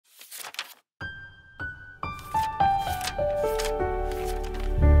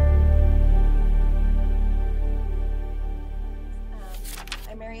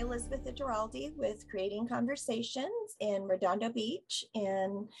Giraldi with Creating Conversations in Redondo Beach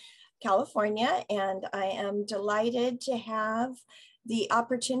in California, and I am delighted to have the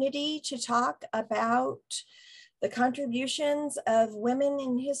opportunity to talk about the contributions of women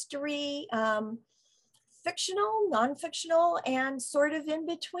in history, fictional, non-fictional, and sort of in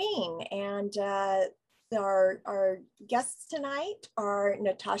between. And our guests tonight are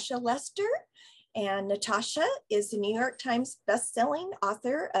Natasha Lester, and Natasha is the New York Times bestselling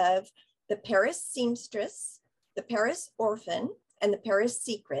author of The Paris Seamstress, The Paris Orphan, and The Paris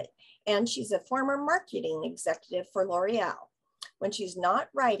Secret. And she's a former marketing executive for L'Oreal. When she's not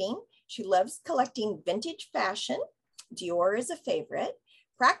writing, she loves collecting vintage fashion. Dior is a favorite,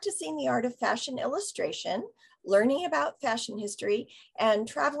 practicing the art of fashion illustration, learning about fashion history, and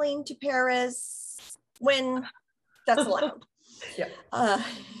traveling to Paris when that's allowed. Yeah.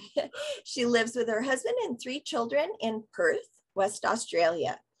 She lives with her husband and 3 children in Perth, West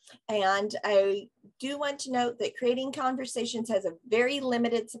Australia. And I do want to note that Creating Conversations has a very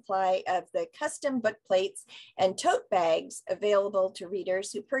limited supply of the custom book plates and tote bags available to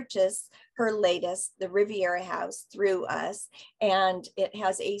readers who purchase her latest, the Riviera House, through us. And it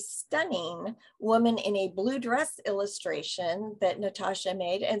has a stunning woman in a blue dress illustration that Natasha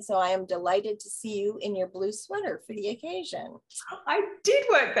made. And so I am delighted to see you in your blue sweater for the occasion. I did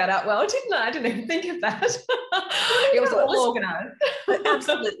work that out well, didn't I? I didn't even think of that. It was all organized.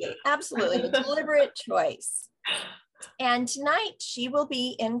 Absolutely, absolutely. A deliberate choice. And tonight she will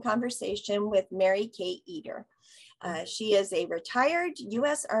be in conversation with Mary Kay Eder. She is a retired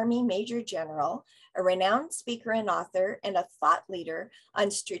U.S. Army Major General, a renowned speaker and author, and a thought leader on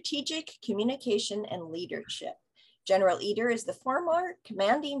strategic communication and leadership. General Eder is the former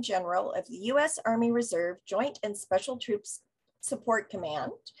commanding general of the U.S. Army Reserve Joint and Special Troops Support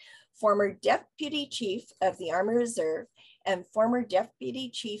Command, former deputy chief of the Army Reserve, and former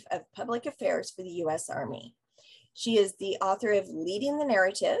deputy chief of public affairs for the U.S. Army. She is the author of Leading the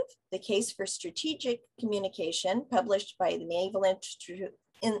Narrative, The Case for Strategic Communication, published by the Naval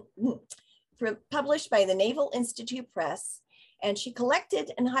Institute Press, and she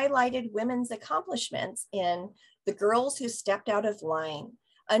collected and highlighted women's accomplishments in The Girls Who Stepped Out of Line,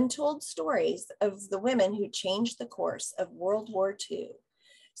 Untold Stories of the Women Who Changed the Course of World War II.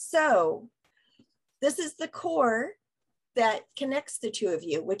 So this is the core that connects the two of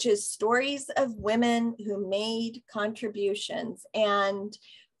you, which is stories of women who made contributions. And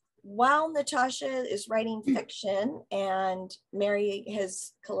while Natasha is writing fiction and Mary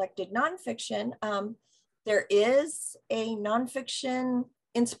has collected nonfiction, there is a nonfiction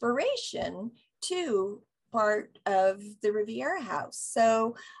inspiration to part of the Riviera House.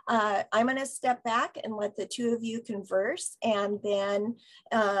 So I'm going to step back and let the two of you converse, and then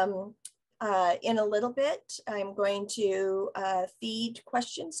in a little bit, I'm going to feed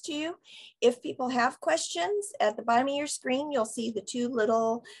questions to you. If people have questions, at the bottom of your screen, you'll see the 2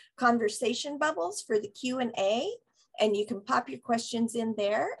 little conversation bubbles for the Q&A, and you can pop your questions in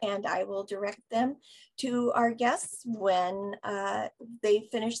there, and I will direct them to our guests when they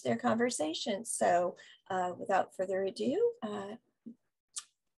finish their conversation. So without further ado,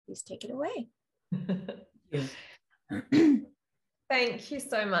 please take it away. Thank you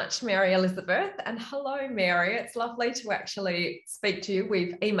so much, Mary Elizabeth. And hello, Mary. It's lovely to actually speak to you.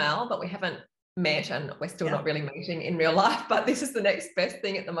 We've emailed, but we haven't met, and we're still not really meeting in real life, but this is the next best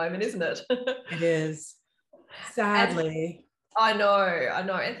thing at the moment, isn't it? It is, sadly. I know.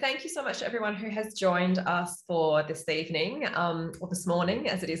 And thank you so much to everyone who has joined us for this evening, or this morning,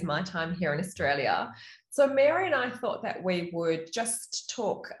 as it is my time here in Australia. So Mary and I thought that we would just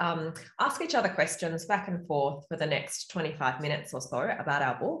talk, ask each other questions back and forth for the next 25 minutes or so about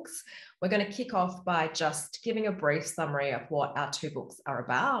our books. We're going to kick off by just giving a brief summary of what our 2 books are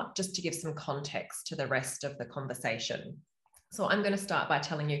about, just to give some context to the rest of the conversation. So I'm going to start by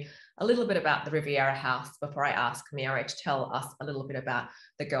telling you a little bit about the Riviera House before I ask Mary to tell us a little bit about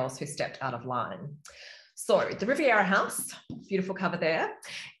The Girls Who Stepped Out of Line. So the Riviera House, beautiful cover there,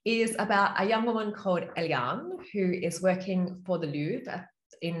 is about a young woman called Eliane who is working for the Louvre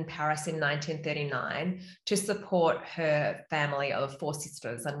in Paris in 1939 to support her family of 4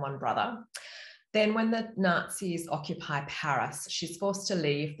 sisters and 1 brother. Then when the Nazis occupy Paris, she's forced to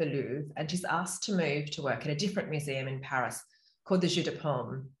leave the Louvre and she's asked to move to work at a different museum in Paris called the Jeu de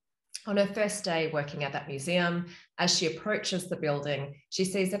Paume. On her first day working at that museum, as she approaches the building, she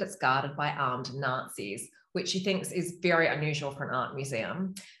sees that it's guarded by armed Nazis, which she thinks is very unusual for an art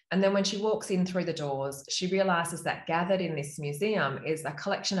museum. And then when she walks in through the doors, she realizes that gathered in this museum is a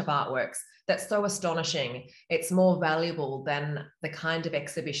collection of artworks that's so astonishing. It's more valuable than the kind of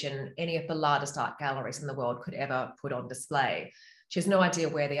exhibition any of the largest art galleries in the world could ever put on display. She has no idea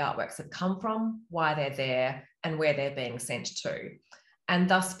where the artworks have come from, why they're there, and where they're being sent to. And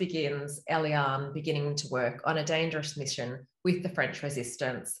thus begins Eliane beginning to work on a dangerous mission with the French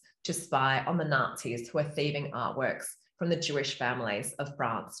resistance to spy on the Nazis who are thieving artworks from the Jewish families of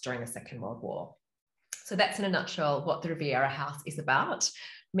France during the Second World War. So that's in a nutshell what the Riviera House is about.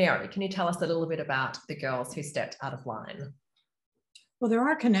 Mary, can you tell us a little bit about the girls who stepped out of line? Well, there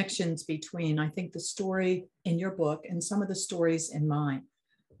are connections between, I think, the story in your book and some of the stories in mine.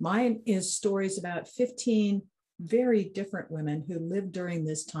 Mine is stories about 15 very different women who lived during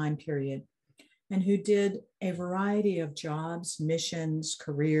this time period and who did a variety of jobs, missions,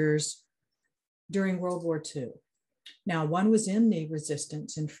 careers during World War II. Now, one was in the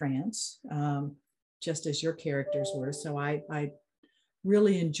resistance in France, just as your characters were. So I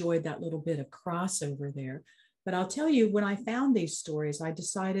really enjoyed that little bit of crossover there. But I'll tell you, when I found these stories, I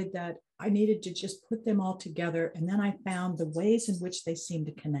decided that I needed to just put them all together. And then I found the ways in which they seem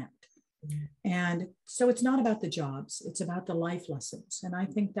to connect. Mm-hmm. And so it's not about the jobs, it's about the life lessons. And I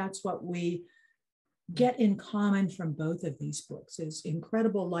think that's what we get in common from both of these books, is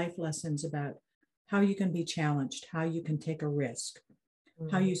incredible life lessons about how you can be challenged, how you can take a risk,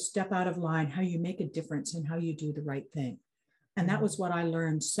 how you step out of line, how you make a difference, and how you do the right thing. And that was what I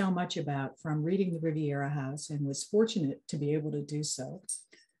learned so much about from reading the Riviera House, and was fortunate to be able to do so,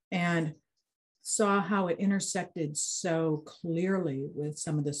 and saw how it intersected so clearly with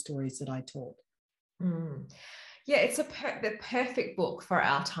some of the stories that I told. Yeah, it's the perfect book for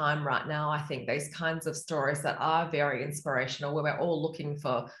our time right now. I think those kinds of stories that are very inspirational, where we're all looking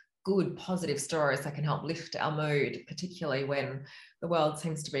for good, positive stories that can help lift our mood, particularly when the world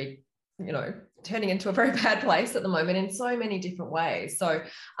seems to be, turning into a very bad place at the moment in so many different ways. So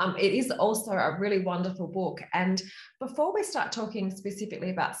it is also a really wonderful book. And before we start talking specifically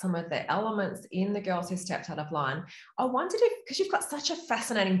about some of the elements in The Girls Who Stepped Out of Line, I wondered if, because you've got such a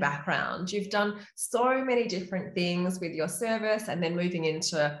fascinating background, you've done so many different things with your service and then moving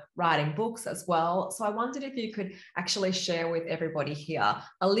into writing books as well. So I wondered if you could actually share with everybody here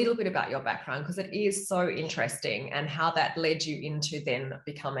a little bit about your background, because it is so interesting, and how that led you into then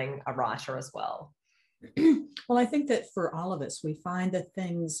becoming a writer as well. Well, I think that for all of us, we find the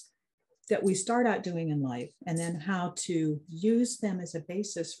things that we start out doing in life, and then how to use them as a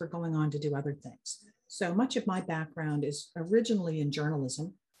basis for going on to do other things. So much of my background is originally in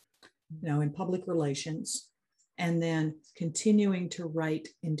journalism, in public relations, and then continuing to write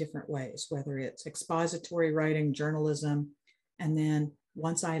in different ways, whether it's expository writing, journalism, and then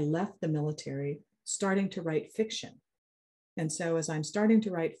once I left the military, starting to write fiction. And so as I'm starting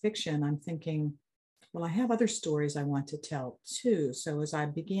to write fiction, I'm thinking, well, I have other stories I want to tell too. So as I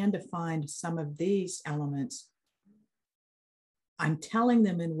began to find some of these elements, I'm telling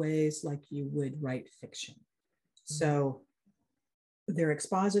them in ways like you would write fiction. So they're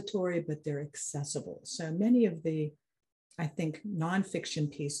expository, but they're accessible. So many of the, I think,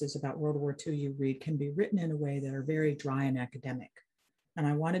 nonfiction pieces about World War II you read can be written in a way that are very dry and academic. And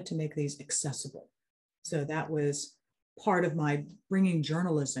I wanted to make these accessible. So that was part of my bringing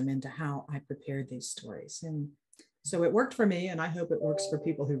journalism into how I prepared these stories. And so it worked for me, and I hope it works for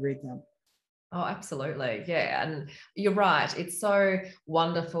people who read them. Oh, absolutely. Yeah. And you're right. It's so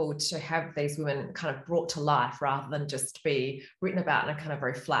wonderful to have these women kind of brought to life rather than just be written about in a kind of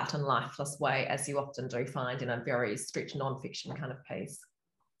very flat and lifeless way, as you often do find in a very strict nonfiction kind of piece.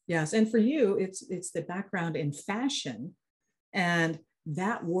 Yes. And for you, it's the background in fashion and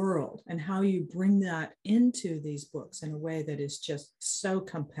that world, and how you bring that into these books in a way that is just so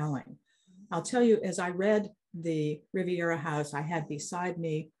compelling. I'll tell you, as I read the Riviera House, I had beside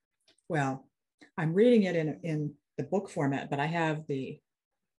me, well, I'm reading it in the book format, but I have the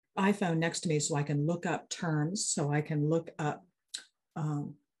iPhone next to me so I can look up terms, so I can look up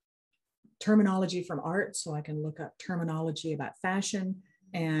terminology from art, so I can look up terminology about fashion,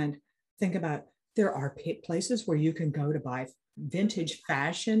 and think about, there are places where you can go to buy vintage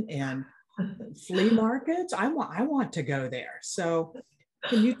fashion and flea markets. I want to go there. So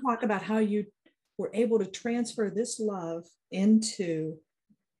can you talk about how you were able to transfer this love into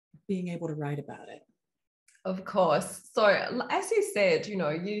being able to write about it? Of course. So as you said,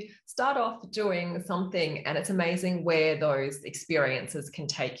 you start off doing something, and it's amazing where those experiences can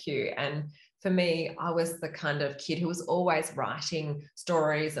take you. And for me, I was the kind of kid who was always writing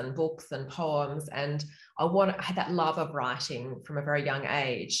stories and books and poems, and I had that love of writing from a very young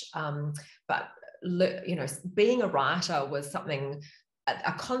age. But being a writer was something,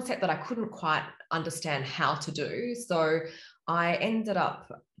 a concept that I couldn't quite understand how to do. So I ended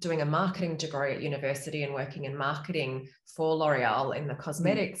up doing a marketing degree at university and working in marketing for L'Oreal in the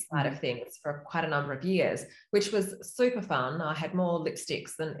cosmetics side of things for quite a number of years, which was super fun. I had more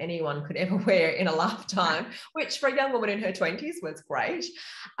lipsticks than anyone could ever wear in a lifetime, which for a young woman in her 20s was great.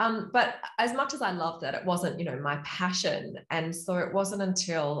 But as much as I loved it, it wasn't, you know, my passion. And so it wasn't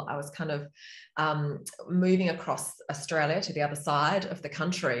until I was kind of moving across Australia to the other side of the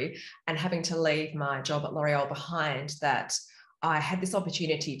country and having to leave my job at L'Oreal behind that I had this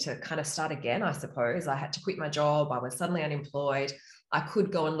opportunity to kind of start again, I suppose. I had to quit my job. I was suddenly unemployed. I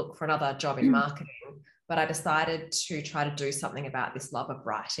could go and look for another job in marketing, but I decided to try to do something about this love of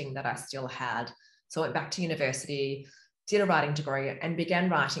writing that I still had. So I went back to university, did a writing degree, and began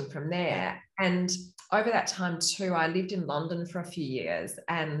writing from there. And over that time too, I lived in London for a few years.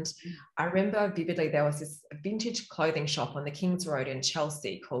 And I remember vividly there was this vintage clothing shop on the King's Road in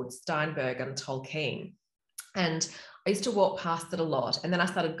Chelsea called Steinberg and Tolkien. And I used to walk past it a lot. And then I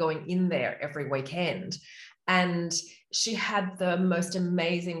started going in there every weekend. And she had the most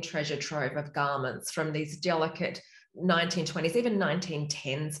amazing treasure trove of garments from these delicate 1920s, even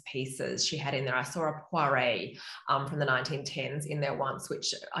 1910s pieces she had in there. I saw a poiré from the 1910s in there once,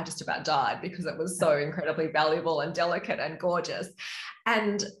 which I just about died because it was so incredibly valuable and delicate and gorgeous.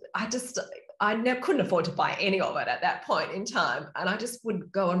 And I never couldn't afford to buy any of it at that point in time. And I just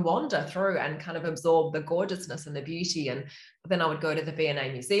would go and wander through and kind of absorb the gorgeousness and the beauty. And then I would go to the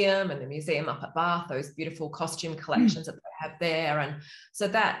V&A Museum and the museum up at Bath, those beautiful costume collections that they have there. And so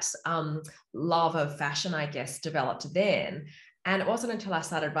that love of fashion, I guess, developed then. And it wasn't until I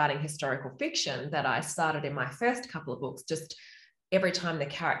started writing historical fiction that I started in my first couple of books, just every time the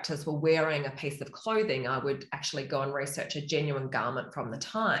characters were wearing a piece of clothing, I would actually go and research a genuine garment from the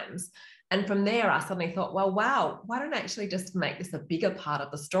times. And from there, I suddenly thought, well, wow, why don't I actually just make this a bigger part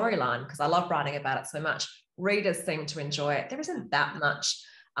of the storyline? Because I love writing about it so much. Readers seem to enjoy it. There isn't that much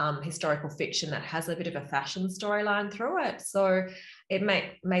historical fiction that has a bit of a fashion storyline through it. So it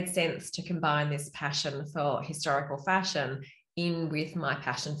made sense to combine this passion for historical fashion in with my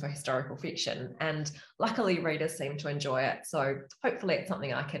passion for historical fiction. And luckily, readers seem to enjoy it. So hopefully it's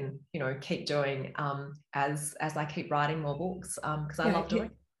something I can, you know, keep doing as I keep writing more books because I love doing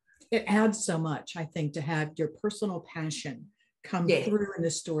it. It adds so much, I think, to have your personal passion come through in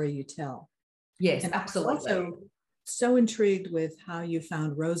the story you tell. Yes, and absolutely. I was also so intrigued with how you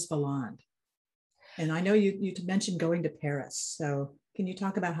found Rose Valland. And I know you mentioned going to Paris. So can you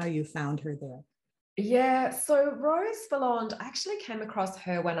talk about how you found her there? Yeah, so Rose Valland, I actually came across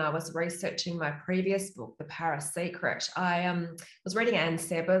her when I was researching my previous book, The Paris Secret. I was reading Anne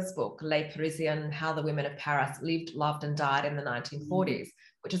Seber's book, Les Parisiennes, How the Women of Paris Lived, Loved and Died in the 1940s,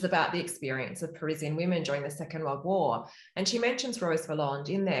 which is about the experience of Parisian women during the Second World War. And she mentions Rose Valland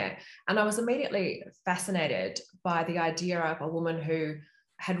in there. And I was immediately fascinated by the idea of a woman who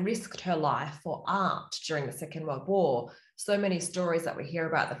had risked her life for art during the Second World War. So many stories that we hear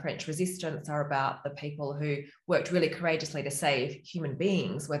about the French resistance are about the people who worked really courageously to save human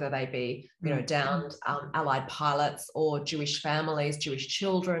beings, whether they be, you know, downed Allied pilots or Jewish families, Jewish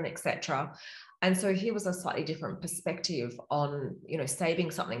children, etc. And so here was a slightly different perspective on, you know,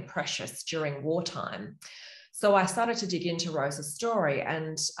 saving something precious during wartime. So I started to dig into Rose's story,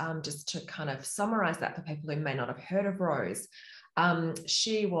 and just to kind of summarize that for people who may not have heard of Rose,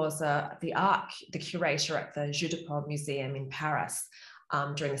 she was the curator at the Jeu de Paume Museum in Paris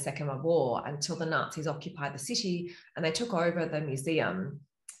during the Second World War until the Nazis occupied the city and they took over the museum,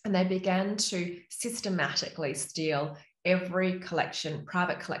 and they began to systematically steal every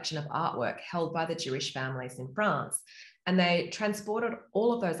private collection of artwork held by the Jewish families in France. And they transported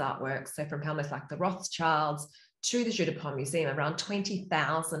all of those artworks, so from families like the Rothschilds to the Jeu de Paume Museum, around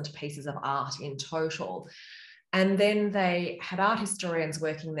 20,000 pieces of art in total. And then they had art historians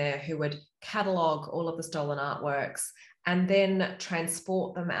working there who would catalogue all of the stolen artworks and then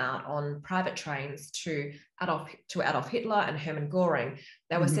transport them out on private trains to Adolf Hitler and Hermann Göring.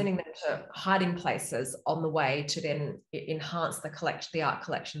 They were sending them to hiding places on the way to then enhance the art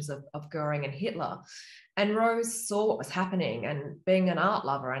collections of Göring and Hitler. And Rose saw what was happening, and being an art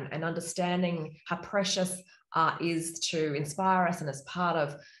lover and understanding how precious art is to inspire us and as part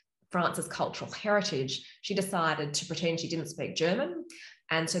of France's cultural heritage, she decided to pretend she didn't speak German.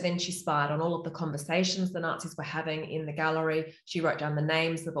 And so then she spied on all of the conversations the Nazis were having in the gallery. She wrote down the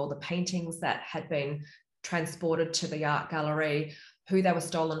names of all the paintings that had been transported to the art gallery, who they were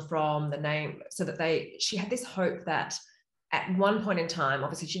stolen from, the name, so that she had this hope that at one point in time,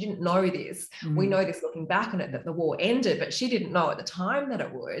 obviously she didn't know this. We know this looking back on it, that the war ended, but she didn't know at the time that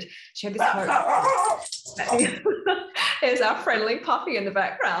it would. She had this hope. There's our friendly puppy in the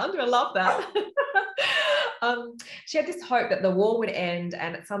background. I love that. She had this hope that the war would end,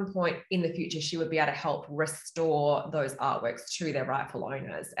 and at some point in the future, she would be able to help restore those artworks to their rightful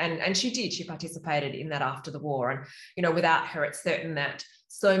owners. And she did. She participated in that after the war. And, you know, without her, it's certain that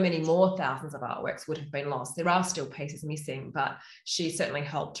so many more thousands of artworks would have been lost. There are still pieces missing, but she certainly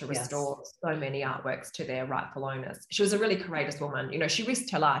helped to restore so many artworks to their rightful owners. She was a really courageous woman. You know, she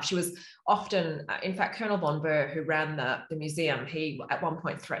risked her life. She was often, in fact, Colonel von Burr, who ran the museum, he at one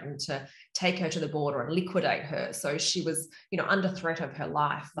point threatened to take her to the border and liquidate her. So she was, you know, under threat of her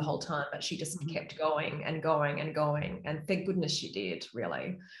life the whole time, but she just kept going and going and going. And thank goodness she did,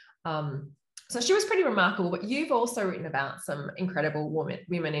 really. So she was pretty remarkable, but you've also written about some incredible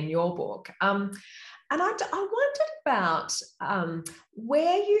women in your book. And I wondered about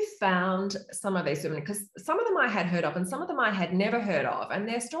where you found some of these women, because some of them I had heard of and some of them I had never heard of, and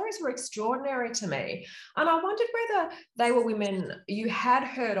their stories were extraordinary to me. And I wondered whether they were women you had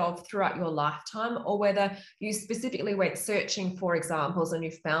heard of throughout your lifetime, or whether you specifically went searching for examples and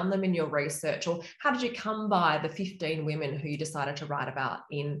you found them in your research, or how did you come by the 15 women who you decided to write about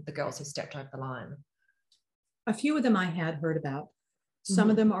in The Girls Who Stepped Over the Line? A few of them I had heard about.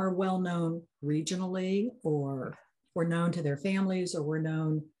 Some of them are well known regionally, or were known to their families, or were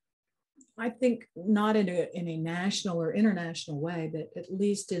known, I think, not in a national or international way, but at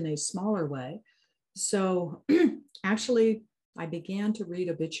least in a smaller way. So actually, I began to read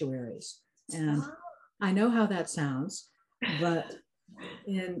obituaries. And I know how that sounds, but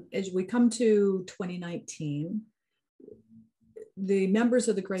as we come to 2019, the members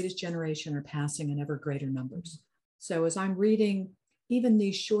of the greatest generation are passing in ever greater numbers. So as I'm reading even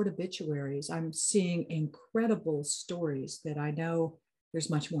these short obituaries, I'm seeing incredible stories that I know there's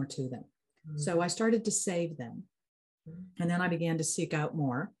much more to them. So I started to save them. And then I began to seek out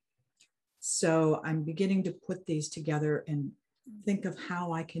more. So I'm beginning to put these together and think of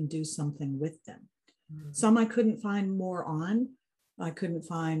how I can do something with them. Some I couldn't find more on. I couldn't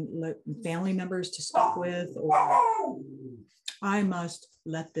find family members to speak with, or I must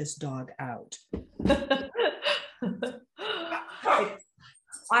let this dog out.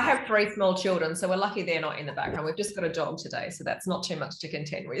 I have 3 small children, so we're lucky they're not in the background. We've just got a dog today, so that's not too much to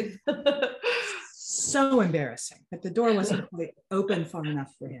contend with. So embarrassing, but the door wasn't quite open far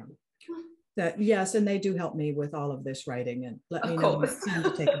enough for him. That, yes, and they do help me with all of this writing and let me know when it's time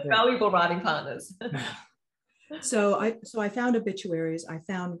to take a break. Valuable writing partners. So I found obituaries. I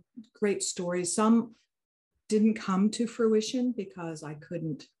found great stories. Some didn't come to fruition because I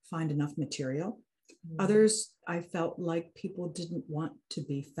couldn't find enough material. Others, I felt like people didn't want to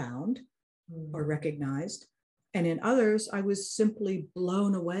be found or recognized. And in others, I was simply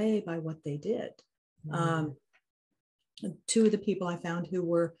blown away by what they did. 2 of the people I found who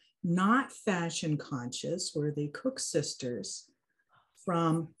were not fashion conscious were the Cook sisters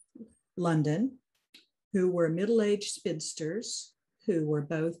from London, who were middle-aged spinsters, who were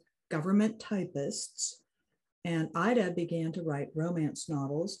both government typists. And Ida began to write romance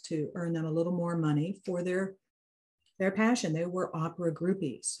novels to earn them a little more money for their passion. They were opera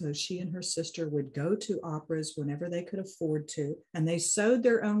groupies. So she and her sister would go to operas whenever they could afford to, and they sewed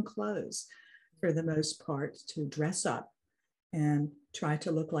their own clothes for the most part to dress up and try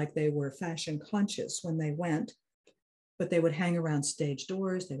to look like they were fashion conscious when they went. But they would hang around stage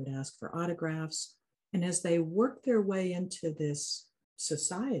doors, they would ask for autographs. And as they worked their way into this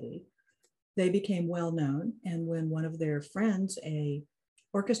society, they became well known. And when one of their friends, a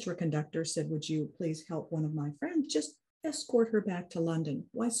orchestra conductor, said, "Would you please help one of my friends just escort her back to London?"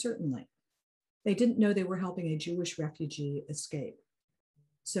 Why, certainly. They didn't know they were helping a Jewish refugee escape.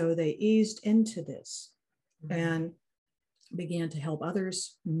 So they eased into this and began to help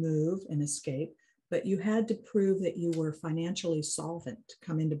others move and escape. But you had to prove that you were financially solvent to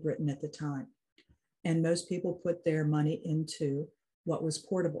come into Britain at the time. And most people put their money into what was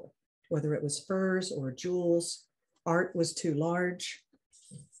portable, whether it was furs or jewels. Art was too large.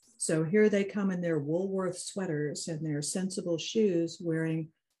 So here they come in their Woolworth sweaters and their sensible shoes, wearing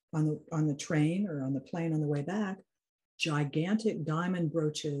on the train or on the plane on the way back, gigantic diamond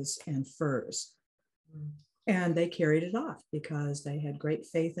brooches and furs. And they carried it off because they had great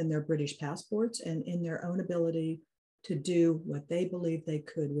faith in their British passports and in their own ability to do what they believed they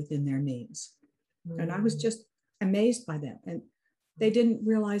could within their means. And I was just amazed by them. And they didn't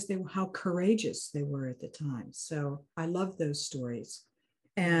realize how courageous they were at the time. So I love those stories.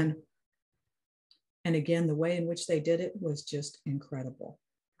 And again, the way in which they did it was just incredible.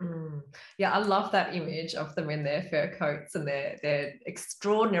 Yeah, I love that image of them in their fur coats and their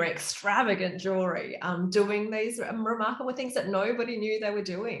extraordinary, extravagant jewelry, doing these remarkable things that nobody knew they were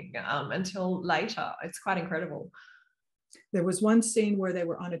doing until later. It's quite incredible. There was one scene where they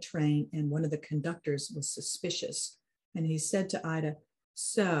were on a train and one of the conductors was suspicious. And he said to Ida,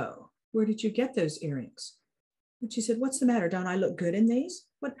 "So, where did you get those earrings?" And she said, "What's the matter? Don't I look good in these?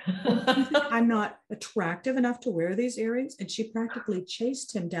 What? You think I'm not attractive enough to wear these earrings?" And she practically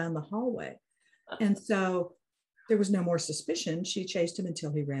chased him down the hallway. And so there was no more suspicion. She chased him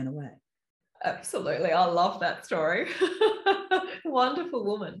until he ran away. Absolutely. I love that story. Wonderful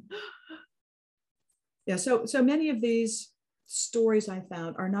woman. Yeah. So many of these stories I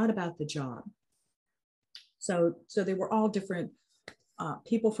found are not about the job. So they were all different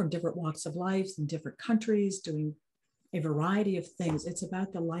people from different walks of life in different countries doing a variety of things. It's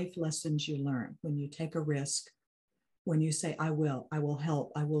about the life lessons you learn when you take a risk, when you say, I will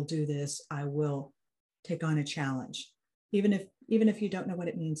help, I will do this, I will take on a challenge, even if you don't know what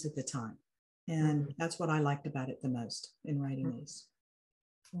it means at the time. And that's what I liked about it the most in writing these.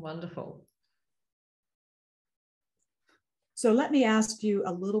 Wonderful. So let me ask you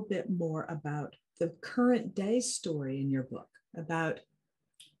a little bit more about the current day story in your book, about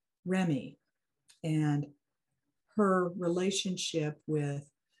Remy and her relationship with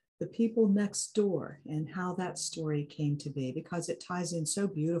the people next door and how that story came to be, because it ties in so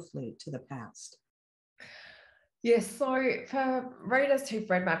beautifully to the past. Yes, so for readers who've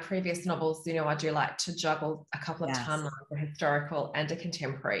read my previous novels, you know, I do like to juggle a couple of timelines, a historical and a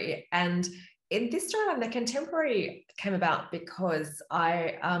contemporary. And in this storyline, the contemporary came about because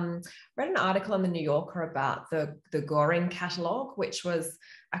I read an article in the New Yorker about the Goring catalogue, which was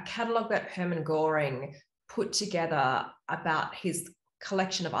a catalogue that Hermann Goring put together about his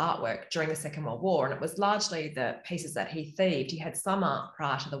collection of artwork during the Second World War. And it was largely the pieces that he thieved. He had some art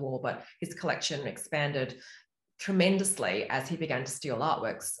prior to the war, but his collection expanded tremendously as he began to steal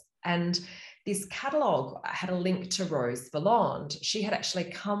artworks. And this catalogue had a link to Rose Valland. She had actually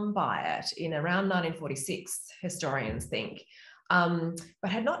come by it in around 1946, historians think,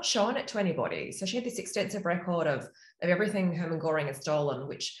 but had not shown it to anybody. So she had this extensive record of everything Hermann Goring had stolen,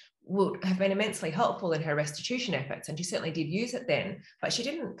 which would have been immensely helpful in her restitution efforts. And she certainly did use it then, but she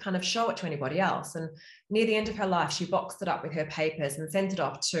didn't kind of show it to anybody else. And near the end of her life, she boxed it up with her papers and sent it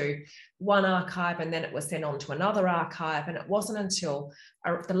off to one archive, and then it was sent on to another archive. And it wasn't until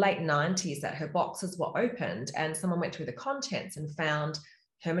the late 90s that her boxes were opened and someone went through the contents and found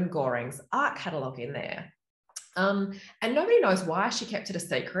Hermann Goring's art catalogue in there. And nobody knows why she kept it a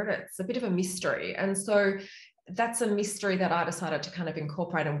secret. It's a bit of a mystery. And so that's a mystery that I decided to kind of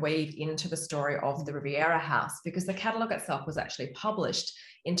incorporate and weave into the story of the Riviera House, because the catalogue itself was actually published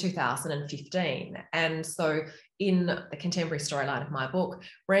in 2015. And so in the contemporary storyline of my book,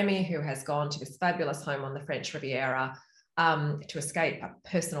 Remy, who has gone to this fabulous home on the French Riviera to escape a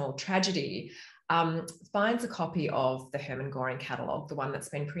personal tragedy, finds a copy of the Hermann Goring catalogue, the one that's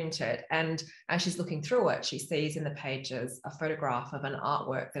been printed. And as she's looking through it, she sees in the pages a photograph of an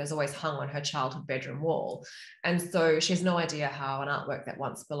artwork that has always hung on her childhood bedroom wall. And so she has no idea how an artwork that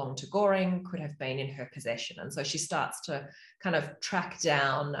once belonged to Goring could have been in her possession. And so she starts to kind of track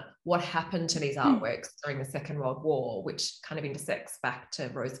down what happened to these artworks during the Second World War, which kind of intersects back to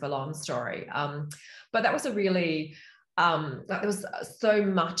Rose Valland's story. But that was a really there was so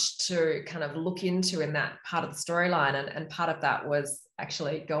much to kind of look into in that part of the storyline, and part of that was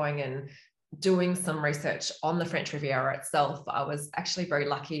actually going and doing some research on the French Riviera itself. I was actually very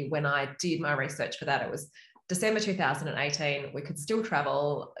lucky when I did my research for that. It was December 2018. We could still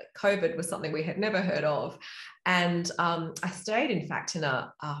travel. COVID was something we had never heard of. And I stayed, in fact, in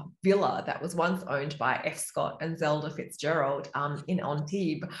a villa that was once owned by F. Scott and Zelda Fitzgerald in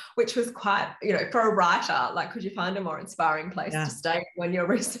Antibes, which was quite, you know, for a writer, like, could you find a more inspiring place to stay when you're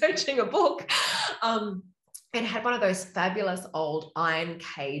researching a book? It had one of those fabulous old iron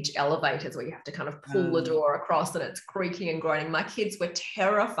cage elevators where you have to kind of pull the door across and it's creaking and groaning. My kids were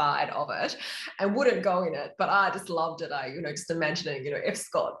terrified of it and wouldn't go in it, but I just loved it. You know, just imagining, you know, F.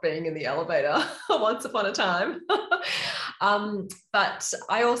 Scott being in the elevator once upon a time. But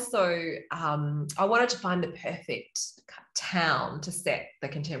I also, I wanted to find the perfect town to set the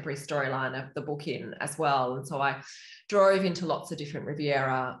contemporary storyline of the book in as well. And so I drove into lots of different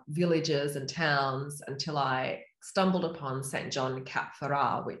Riviera villages and towns until I stumbled upon St. John Cap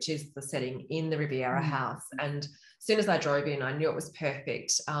Ferrat, which is the setting in the Riviera House. And as soon as I drove in, I knew it was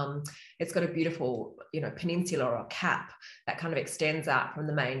perfect. It's got a beautiful, you know, peninsula or cap that kind of extends out from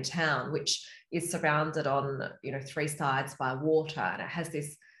the main town, which is surrounded on, you know, three sides by water. And it has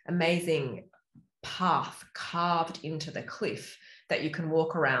this amazing path carved into the cliff that you can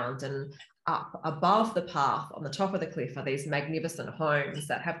walk around. And up above the path on the top of the cliff are these magnificent homes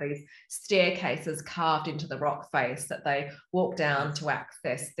that have these staircases carved into the rock face that they walk down to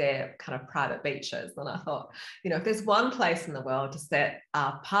access their kind of private beaches. And I thought, you know, if there's one place in the world to set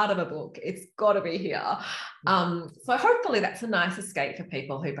part of a book, it's got to be here. So hopefully that's a nice escape for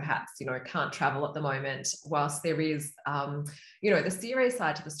people who perhaps, you know, can't travel at the moment, whilst there is, you know, the serious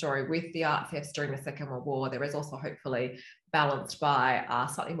side to the story with the art thefts during the Second World War. There is also hopefully balanced by a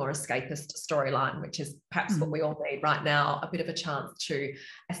slightly more escapist storyline, which is perhaps what we all need right now, a bit of a chance to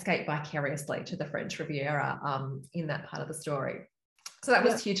escape vicariously to the French Riviera in that part of the story. So that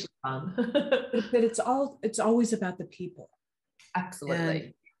was hugely fun. But it's always about the people. Absolutely.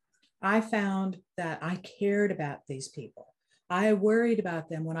 And I found that I cared about these people. I worried about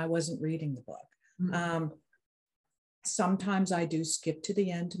them when I wasn't reading the book. Sometimes I do skip to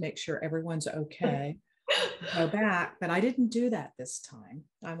the end to make sure everyone's okay. Go back, but I didn't do that this time.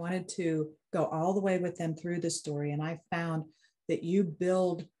 I wanted to go all the way with them through the story, and I found that you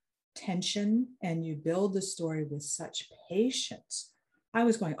build tension and you build the story with such patience. I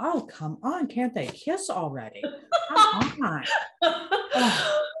was going, oh, come on, can't they kiss already? Come on.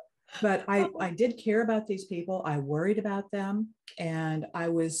 Oh. But I did care about these people. I worried about them, and I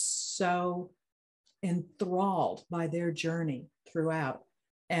was so enthralled by their journey throughout.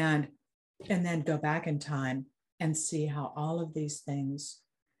 And then go back in time and see how all of these things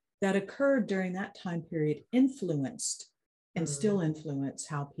that occurred during that time period influenced and still influence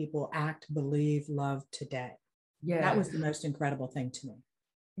how people act, believe, love today. Yeah. That was the most incredible thing to me.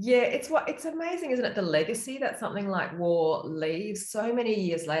 Yeah, it's amazing, isn't it? The legacy that something like war leaves so many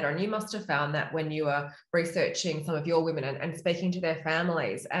years later. And you must have found that when you were researching some of your women and speaking to their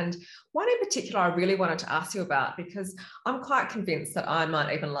families. And one in particular I really wanted to ask you about, because I'm quite convinced that I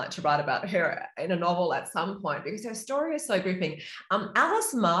might even like to write about her in a novel at some point, because her story is so gripping.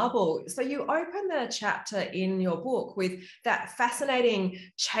 Alice Marble. So you open the chapter in your book with that fascinating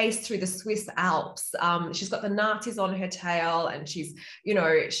chase through the Swiss Alps. She's got the Nazis on her tail, and she's, you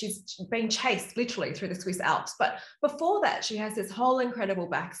know, she's being chased literally through the Swiss Alps. But before that, she has this whole incredible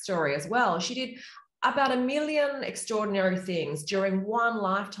backstory as well. She did about 1 million extraordinary things during one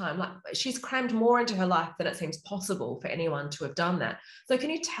lifetime. Like, she's crammed more into her life than it seems possible for anyone to have done that. So can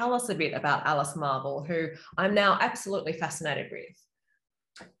you tell us a bit about Alice Marble, who I'm now absolutely fascinated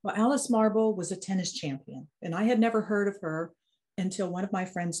with? Well, Alice Marble was a tennis champion, and I had never heard of her until one of my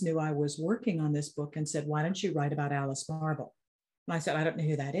friends knew I was working on this book and said, why don't you write about Alice Marble? And I said, I don't know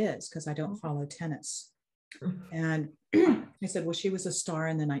who that is because I don't follow tennis. And I said, well, she was a star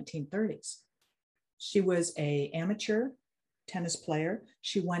in the 1930s. She was an amateur tennis player.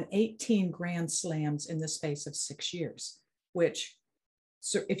 She won 18 Grand Slams in the space of 6 years, which,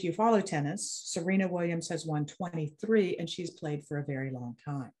 so if you follow tennis, Serena Williams has won 23, and she's played for a very long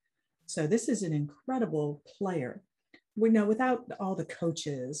time. So this is an incredible player. We know without all the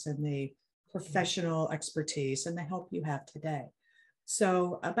coaches and the professional expertise and the help you have today.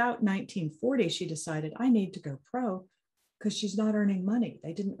 So about 1940, she decided, I need to go pro because she's not earning money.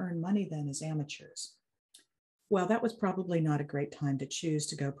 They didn't earn money then as amateurs. Well, that was probably not a great time to choose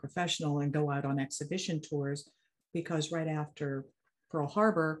to go professional and go out on exhibition tours, because right after Pearl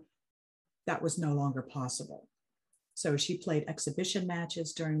Harbor, that was no longer possible. So she played exhibition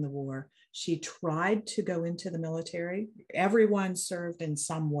matches during the war. She tried to go into the military. Everyone served in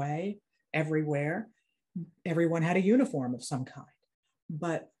some way, everywhere. Everyone had a uniform of some kind.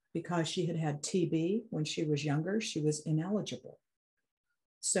 But because she had had TB when she was younger, she was ineligible.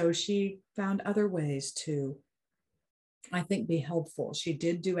 So she found other ways to, I think, be helpful. She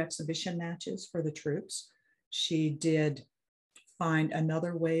did do exhibition matches for the troops. She did find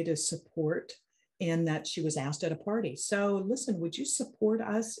another way to support, in that she was asked at a party, so listen, would you support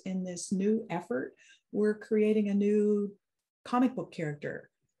us in this new effort? We're creating a new comic book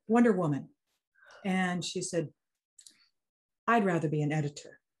character, Wonder Woman. And she said, I'd rather be an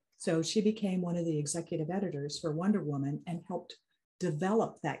editor. So she became one of the executive editors for Wonder Woman and helped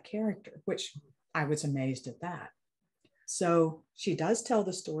develop that character, which I was amazed at that. So she does tell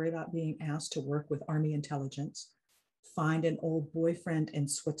the story about being asked to work with Army intelligence, find an old boyfriend in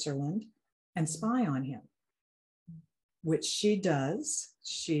Switzerland, and spy on him, which she does.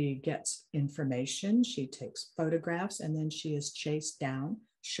 She gets information, she takes photographs, and then she is chased down,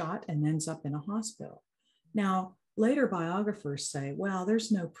 shot, and ends up in a hospital. Now, later biographers say, well, there's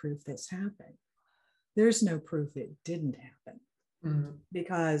no proof this happened. There's no proof it didn't happen,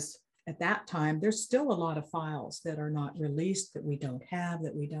 because at that time, there's still a lot of files that are not released, that we don't have,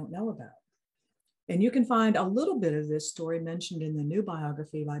 that we don't know about. And you can find a little bit of this story mentioned in the new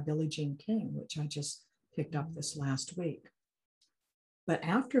biography by Billie Jean King, which I just picked up this last week. But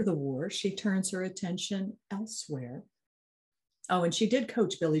after the war, she turns her attention elsewhere. Oh, and she did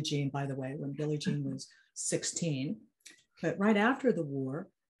coach Billie Jean, by the way, when Billie Jean was 16. But right after the war,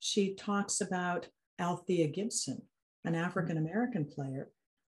 she talks about Althea Gibson, an African-American player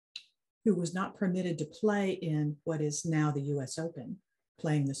who was not permitted to play in what is now the US Open,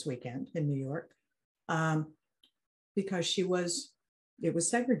 playing this weekend in New York, because it was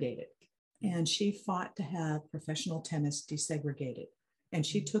segregated. And she fought to have professional tennis desegregated. And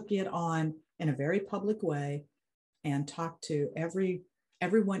she took it on in a very public way and talked to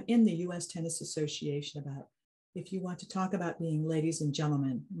everyone in the US Tennis Association about, if you want to talk about being ladies and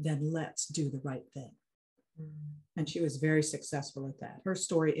gentlemen, then let's do the right thing. And she was very successful at that. Her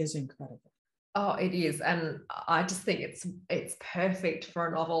story is incredible. Oh, it is. And I just think it's perfect for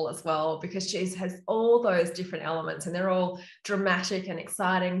a novel as well, because she has all those different elements and they're all dramatic and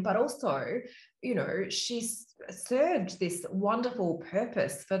exciting, but also, you know, she's served this wonderful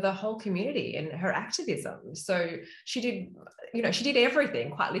purpose for the whole community in her activism. So she did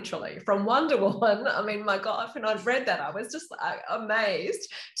everything quite literally, from Wonder Woman. I mean, my God, when I'd read that, I was just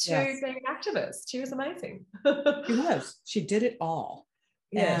amazed, to being an activist. She was amazing. She did it all.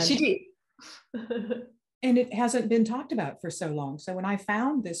 Yeah, she did. And it hasn't been talked about for so long. So when I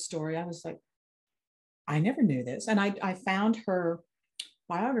found this story, I was like, I never knew this. And I found her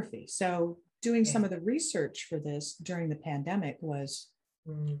biography. So doing some of the research for this during the pandemic was,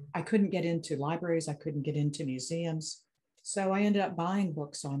 I couldn't get into libraries. I couldn't get into museums. So I ended up buying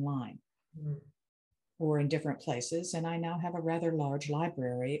books online or in different places. And I now have a rather large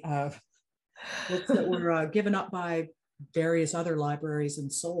library of books that were given up by various other libraries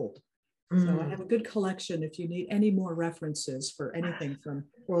and sold. So I have a good collection. If you need any more references for anything from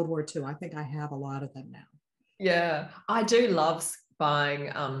World War II, I think I have a lot of them now. Yeah, I do love buying,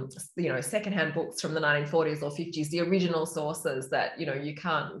 secondhand books from the 1940s or 50s, the original sources that, you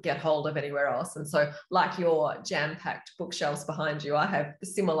can't get hold of anywhere else. And so, like your jam-packed bookshelves behind you, I have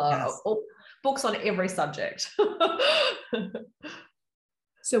similar books on every subject.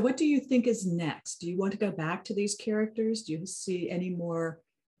 So what do you think is next? Do you want to go back to these characters? Do you see any more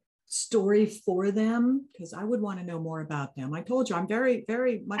story for them? Because I would want to know more about them. I told you I'm very,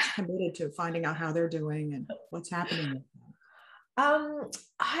 very much committed to finding out how they're doing and what's happening with them.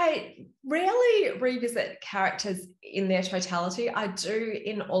 I rarely revisit characters in their totality. I do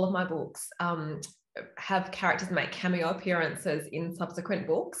in all of my books have characters make cameo appearances in subsequent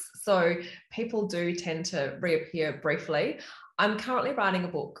books. So people do tend to reappear briefly. I'm currently writing a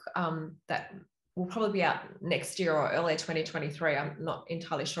book that will probably be out next year or early 2023. I'm not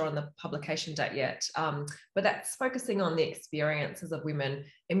entirely sure on the publication date yet, but that's focusing on the experiences of women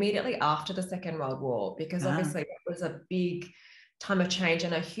immediately after the Second World War, because obviously that was a big time of change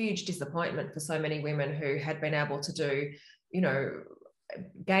and a huge disappointment for so many women who had been able to do,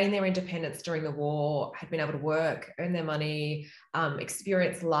 gain their independence during the war, had been able to work, earn their money,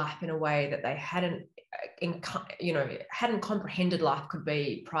 experience life in a way that they hadn't comprehended life could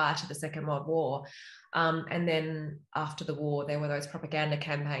be prior to the Second World War. And then after the war, there were those propaganda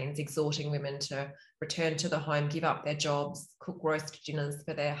campaigns exhorting women to return to the home, give up their jobs, cook roast dinners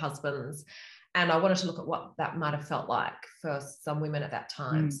for their husbands. And I wanted to look at what that might have felt like for some women at that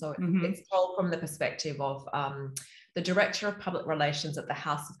time. So it's told from the perspective of the director of public relations at the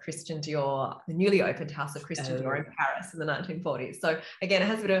House of Christian Dior, the newly opened House of Christian Dior in Paris in the 1940s. So again, it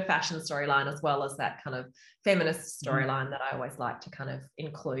has a bit of a fashion storyline as well as that kind of feminist storyline that I always like to kind of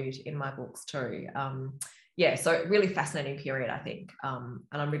include in my books too. So really fascinating period, I think. And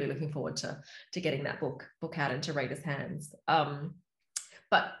I'm really looking forward to getting that book out into readers' hands.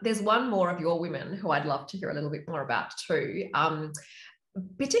 But there's one more of your women who I'd love to hear a little bit more about too,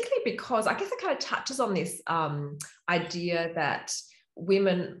 particularly because I guess it kind of touches on this idea that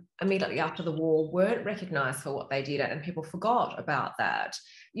women immediately after the war weren't recognised for what they did and people forgot about that.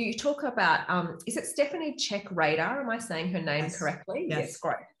 You talk about, is it Stephanie Check Radar? Am I saying her name correctly? Yes,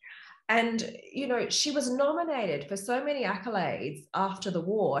 great. And, she was nominated for so many accolades after the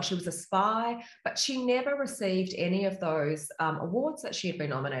war. She was a spy, but she never received any of those awards that she had been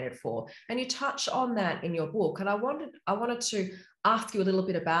nominated for. And you touch on that in your book. And I wanted to ask you a little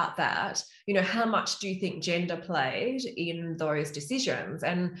bit about that. How much do you think gender played in those decisions?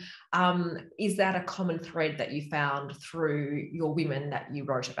 And is that a common thread that you found through your women that you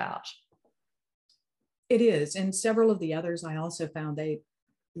wrote about? It is. And several of the others I also found they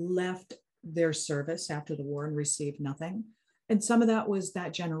left their service after the war and received nothing. And some of that was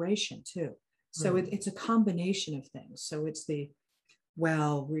that generation too. So it's a combination of things. So it's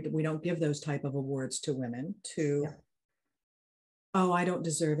we don't give those type of awards to women, to, I don't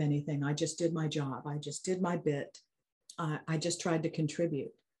deserve anything. I just did my job. I just did my bit. I just tried to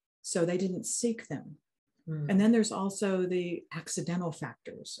contribute. So they didn't seek them. And then there's also the accidental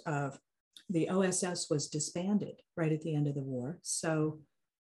factors of the OSS was disbanded right at the end of the war. So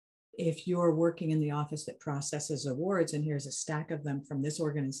if you're working in the office that processes awards and here's a stack of them from this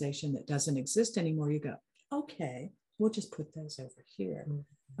organization that doesn't exist anymore, you go, okay, we'll just put those over here.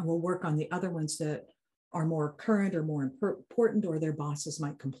 And we'll work on the other ones that are more current or more important, or their bosses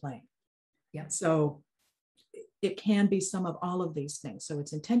might complain. Yeah. So it can be some of all of these things. So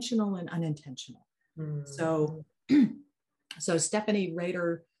it's intentional and unintentional. So Stephanie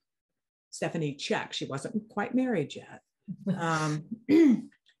Check, she wasn't quite married yet.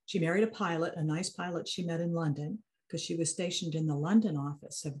 She married a pilot, a nice pilot she met in London, because she was stationed in the London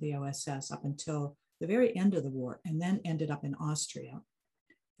office of the OSS up until the very end of the war, and then ended up in Austria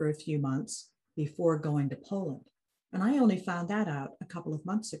for a few months before going to Poland. And I only found that out a couple of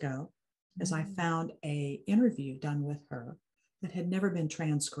months ago, as I found an interview done with her that had never been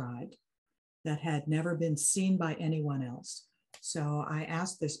transcribed, that had never been seen by anyone else. So I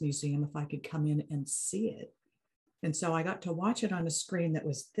asked this museum if I could come in and see it. And so I got to watch it on a screen that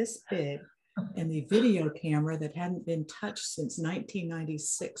was this big, and the video camera that hadn't been touched since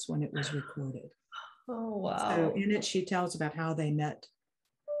 1996 when it was recorded. Oh, wow. So in it, she tells about how they met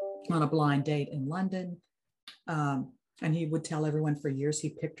on a blind date in London. And he would tell everyone for years he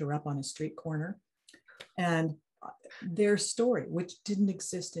picked her up on a street corner. And their story, which didn't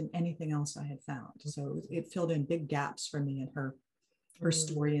exist in anything else I had found. So it filled in big gaps for me in her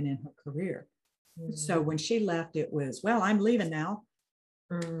story and in her career. So when she left, it was, well, I'm leaving now.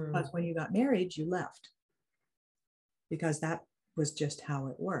 But when you got married, you left, because that was just how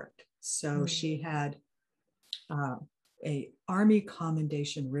it worked. So she had a Army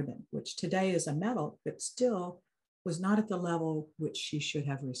Commendation ribbon, which today is a medal, but still was not at the level which she should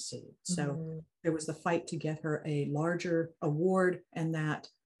have received. So there was the fight to get her a larger award, and that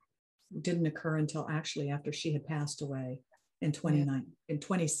didn't occur until actually after she had passed away in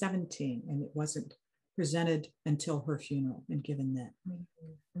 2017, and it wasn't presented until her funeral and given then.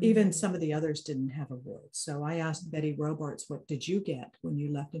 Even some of the others didn't have awards. So I asked Betty Robarts, what did you get when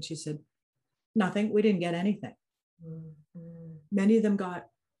you left? And she said, nothing, we didn't get anything. Many of them got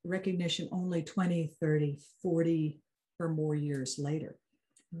recognition only 20, 30, 40 or more years later.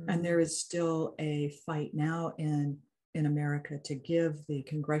 And there is still a fight now in America to give the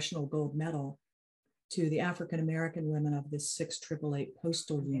Congressional Gold Medal to the African-American women of the 688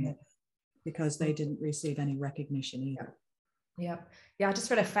 Postal Unit, because they didn't receive any recognition either. Yeah. I just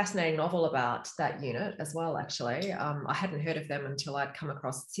read a fascinating novel about that unit as well, actually. I hadn't heard of them until I'd come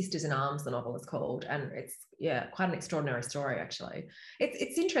across Sisters in Arms, the novel is called, and it's, quite an extraordinary story, actually.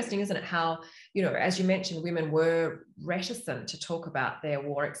 It's interesting, isn't it, how, as you mentioned, women were reticent to talk about their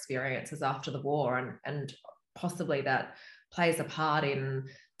war experiences after the war, and possibly that plays a part in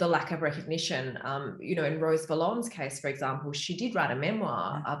the lack of recognition. In Rose Vallone's case, for example, she did write a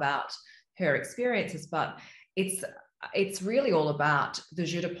memoir about her experiences, but it's really all about the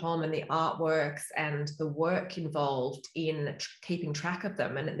jeu de paume and the artworks and the work involved in keeping track of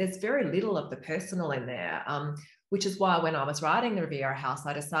them. And there's very little of the personal in there, which is why when I was writing the Riviera House,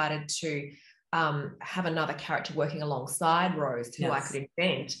 I decided to have another character working alongside Rose who I could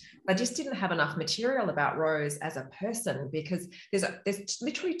invent. I just didn't have enough material about Rose as a person, because there's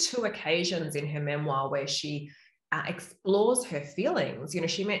literally 2 occasions in her memoir where she explores her feelings.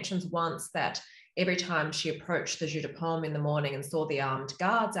 She mentions once that every time she approached the jeu de paume in the morning and saw the armed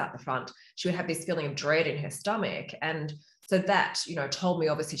guards out the front, she would have this feeling of dread in her stomach. And so that, told me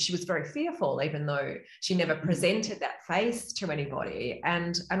obviously she was very fearful, even though she never presented that face to anybody.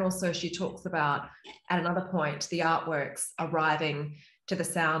 And also she talks about, at another point, the artworks arriving to the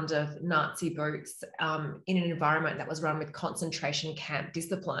sound of Nazi boots in an environment that was run with concentration camp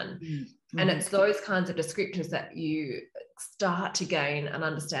discipline. And it's those kinds of descriptors that you start to gain an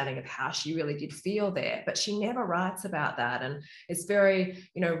understanding of how she really did feel there. But she never writes about that, and is very,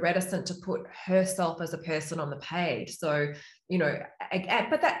 reticent to put herself as a person on the page. So,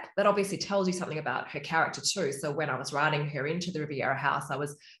 but that obviously tells you something about her character too. So when I was writing her into the Riviera House, I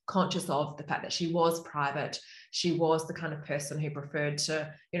was conscious of the fact that she was private. She was the kind of person who preferred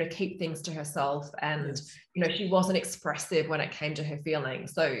to, keep things to herself, and, she wasn't expressive when it came to her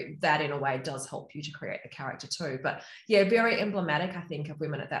feelings. So that in a way does help you to create the character too. But very emblematic, I think, of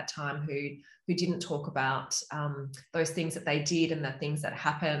women at that time who didn't talk about those things that they did and the things that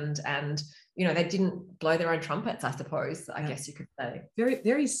happened. And, they didn't blow their own trumpets, I suppose, I guess you could say. Very,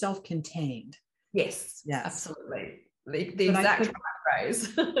 very self-contained. Yes, absolutely. The exact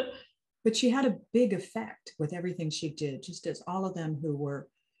phrase. But she had a big effect with everything she did, just as all of them who were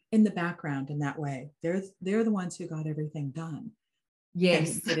in the background in that way. They're the ones who got everything done.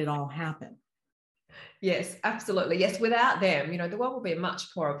 Yes. And did it all happen? Yes, absolutely. Yes, without them, the world will be a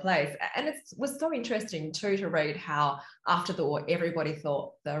much poorer place. And it was so interesting too to read how after the war, everybody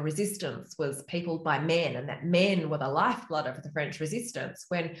thought the resistance was peopled by men and that men were the lifeblood of the French resistance.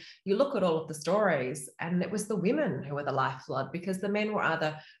 When you look at all of the stories, and it was the women who were the lifeblood, because the men were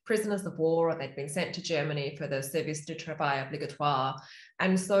either prisoners of war or they'd been sent to Germany for the service de travail obligatoire.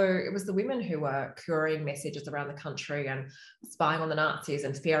 And so it was the women who were couriering messages around the country and spying on the Nazis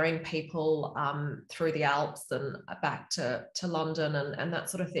and ferrying people through the Alps and back to London and that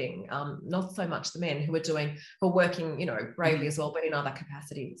sort of thing. Not so much the men who were working, bravely as well, but in other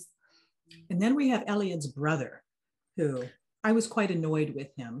capacities. And then we have Eliot's brother, who I was quite annoyed with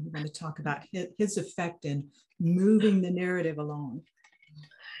him. I'm going to talk about his effect in moving the narrative along.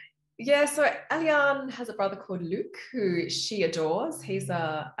 Yeah, so Eliane has a brother called Luc, who she adores. He's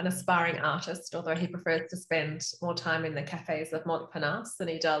an aspiring artist, although he prefers to spend more time in the cafes of Montparnasse than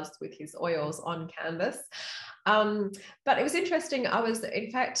he does with his oils on canvas. But it was interesting. I was,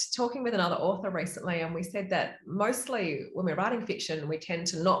 in fact, talking with another author recently, and we said that mostly when we're writing fiction, we tend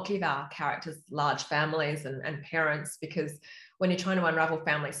to not give our characters large families and parents, because when you're trying to unravel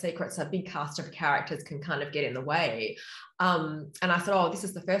family secrets, a big cast of characters can kind of get in the way. And I thought, this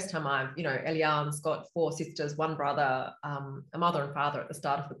is the first time Eliane's got 4 sisters, 1 brother, a mother and father at the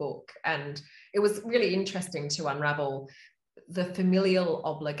start of the book. And it was really interesting to unravel the familial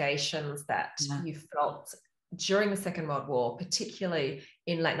obligations that you felt during the Second World War, particularly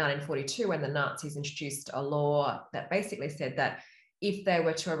in late 1942, when the Nazis introduced a law that basically said that if they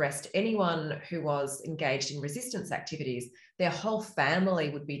were to arrest anyone who was engaged in resistance activities, their whole family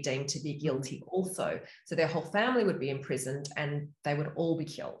would be deemed to be guilty also. So their whole family would be imprisoned and they would all be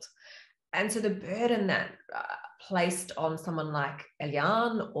killed. And so the burden that placed on someone like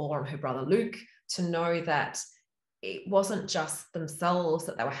Eliane or on her brother Luc to know that it wasn't just themselves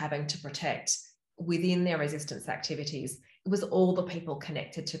that they were having to protect within their resistance activities, it was all the people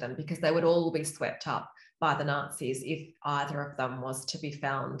connected to them, because they would all be swept up by the Nazis if either of them was to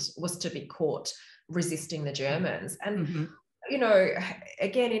be caught resisting the Germans. And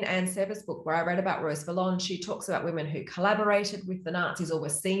again, in Anne Sever's book, where I read about Rose Valland, she talks about women who collaborated with the Nazis or were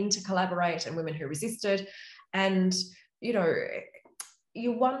seen to collaborate, and women who resisted. And you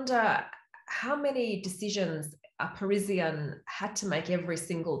wonder how many decisions a Parisian had to make every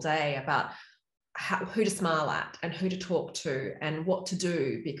single day about who to smile at and who to talk to and what to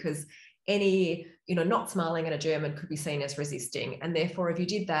do, because any not smiling at a German could be seen as resisting, and therefore if you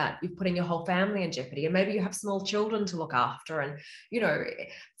did that, you're putting your whole family in jeopardy, and maybe you have small children to look after. And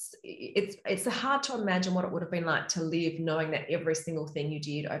it's hard to imagine what it would have been like to live knowing that every single thing you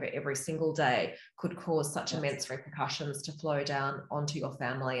did over every single day could cause such immense repercussions to flow down onto your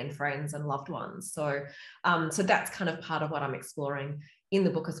family and friends and loved ones. So that's kind of part of what I'm exploring in the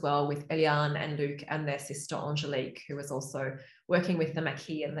book as well, with Eliane and Luc and their sister Angelique, who was also working with the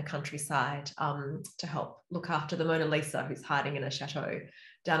Maquis in the countryside to help look after the Mona Lisa, who's hiding in a chateau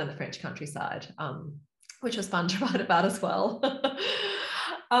down in the French countryside, which was fun to write about as well.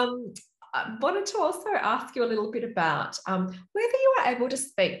 I wanted to also ask you a little bit about whether you were able to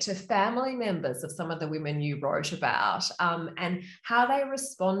speak to family members of some of the women you wrote about, and how they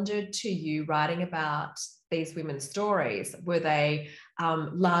responded to you writing about these women's stories. Were they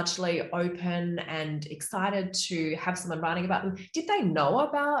largely open and excited to have someone writing about them? Did they know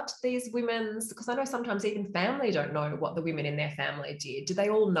about these women's, because I know sometimes even family don't know what the women in their family did. Did they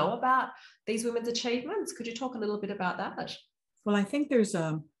all know about these women's achievements? Could you talk a little bit about that? Well, I think there's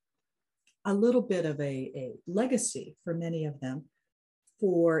a little bit of a legacy for many of them.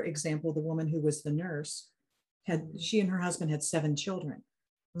 For example, the woman who was the nurse, she and her husband had 7 children.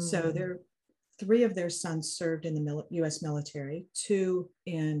 So 3 of their sons served in the US military, 2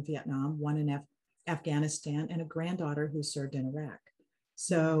 in Vietnam, 1 in Afghanistan, and a granddaughter who served in Iraq.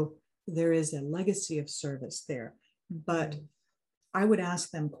 So there is a legacy of service there. But I would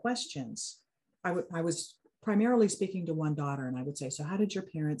ask them questions. I was primarily speaking to one daughter, and I would say, so how did your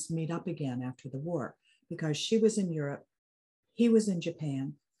parents meet up again after the war? Because she was in Europe, he was in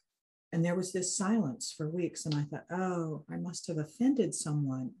Japan, and there was this silence for weeks. And I thought, oh, I must have offended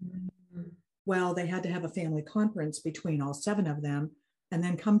someone. Well, they had to have a family conference between all 7 of them and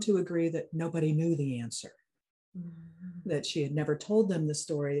then come to agree that nobody knew the answer, that she had never told them the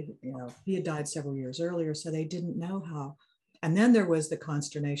story. He had died several years earlier, so they didn't know how. And then there was the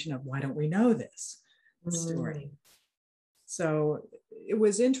consternation of, why don't we know this story? So it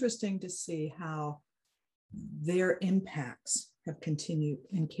was interesting to see how their impacts have continued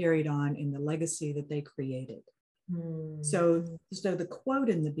and carried on in the legacy that they created. So the quote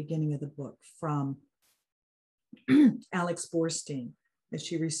in the beginning of the book from Alex Borstein, as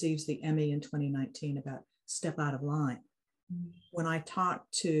she receives the Emmy in 2019 about Step Out of Line. When I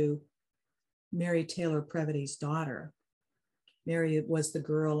talked to Mary Taylor Previty's daughter, Mary was the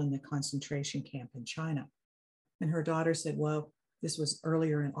girl in the concentration camp in China. And her daughter said, well, this was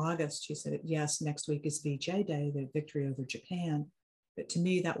earlier in August. She said, yes, next week is VJ Day, the victory over Japan. But to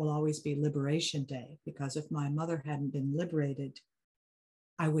me, that will always be Liberation Day, because if my mother hadn't been liberated,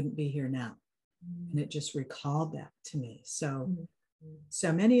 I wouldn't be here now. And it just recalled that to me. So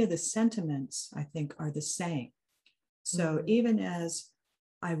many of the sentiments, I think, are the same. So even as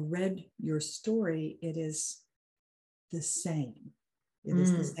I read your story, it is the same. It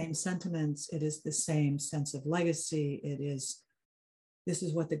is the same sentiments. It is the same sense of legacy. This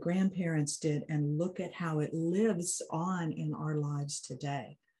is what the grandparents did, and look at how it lives on in our lives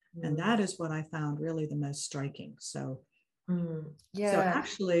today. And that is what I found really the most striking. So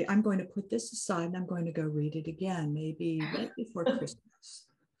actually, I'm going to put this aside and I'm going to go read it again, maybe right before Christmas.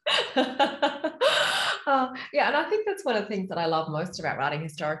 Yeah, and I think that's one of the things that I love most about writing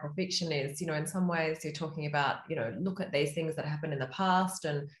historical fiction is, in some ways you're talking about, look at these things that happened in the past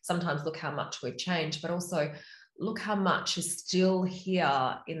and sometimes look how much we've changed, but also look how much is still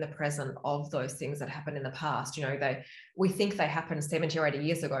here in the present of those things that happened in the past. We think they happened 70 or 80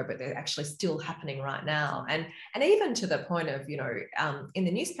 years ago, but they're actually still happening right now. And even to the point of, in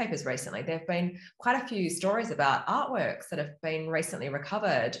the newspapers recently, there have been quite a few stories about artworks that have been recently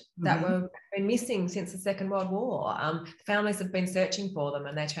recovered that were been missing since the Second World War. Families have been searching for them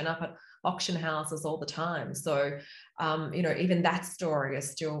and they turn up at auction houses all the time. So, even that story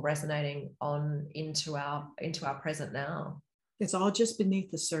is still resonating on into our present now. It's all just beneath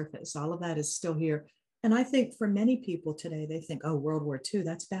the surface. All of that is still here. And I think for many people today, they think, oh, World War II,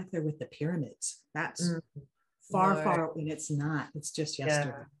 that's back there with the pyramids. That's far, and it's not. It's just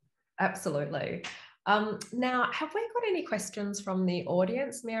yesterday. Yeah, absolutely. Now, have we got any questions from the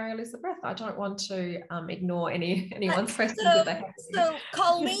audience, Mary Elizabeth? I don't want to ignore anyone's questions if they have. So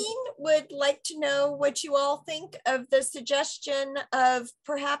Colleen would like to know what you all think of the suggestion of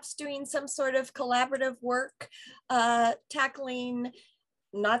perhaps doing some sort of collaborative work tackling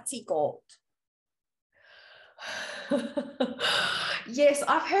Nazi gold. Yes,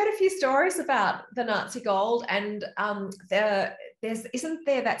 I've heard a few stories about the Nazi gold, and isn't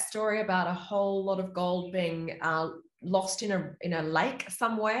there that story about a whole lot of gold being lost in a lake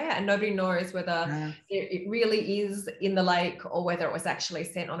somewhere, and nobody knows whether it really is in the lake or whether it was actually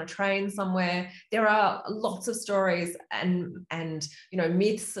sent on a train somewhere. There are lots of stories and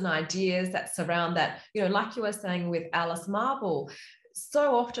myths and ideas that surround that. Like you were saying with Alice Marble.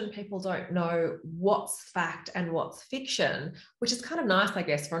 So often people don't know what's fact and what's fiction, which is kind of nice, I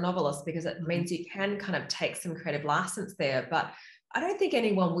guess, for a novelist, because it means you can kind of take some creative license there. But I don't think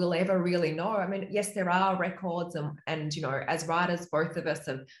anyone will ever really know. I mean, yes, there are records and as writers, both of us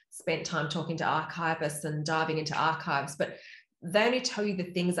have spent time talking to archivists and diving into archives, but they only tell you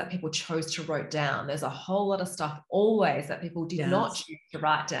the things that people chose to write down. There's a whole lot of stuff always that people did not choose to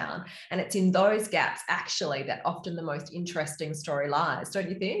write down. And it's in those gaps, actually, that often the most interesting story lies, don't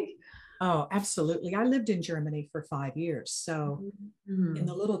you think? Oh, absolutely. I lived in Germany for 5 years. So in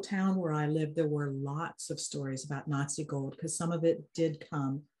the little town where I lived, there were lots of stories about Nazi gold, because some of it did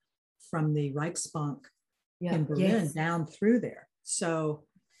come from the Reichsbank in Berlin down through there. So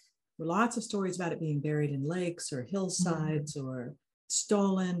lots of stories about it being buried in lakes or hillsides or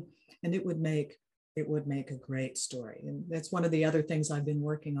stolen, and it would make a great story. And that's one of the other things I've been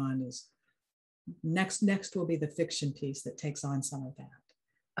working on. Is next will be the fiction piece that takes on some of that.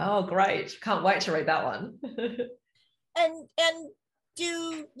 Oh, great. Can't wait to read that one. And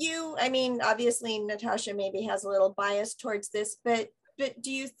do you, I mean, obviously Natasha maybe has a little bias towards this, but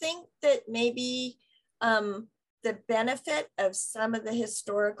do you think that maybe the benefit of some of the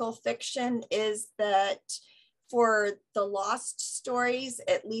historical fiction is that for the lost stories,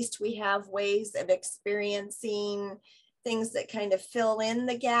 at least we have ways of experiencing things that kind of fill in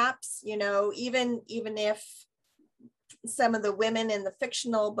the gaps, even if some of the women in the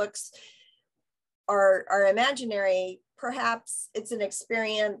fictional books are imaginary, perhaps it's an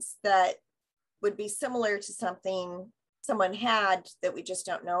experience that would be similar to something someone had that we just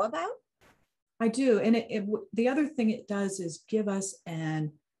don't know about. I do. And the other thing it does is give us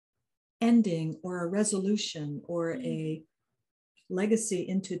an ending or a resolution or a legacy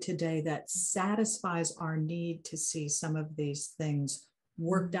into today that satisfies our need to see some of these things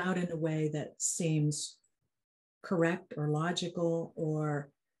worked out in a way that seems correct or logical or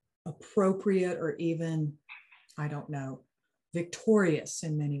appropriate, or even, I don't know, victorious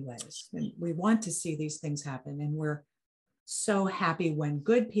in many ways. And we want to see these things happen. And we're so happy when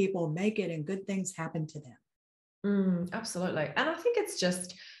good people make it and good things happen to them. Absolutely. And I think it's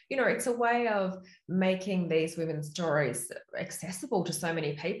just, it's a way of making these women's stories accessible to so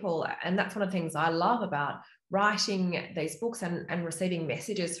many people. And that's one of the things I love about writing these books and receiving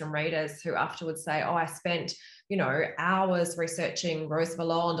messages from readers who afterwards say, oh, I spent, hours researching Rose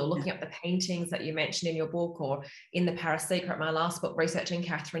Valland or looking up the paintings that you mentioned in your book, or in the Paris Secret, my last book, researching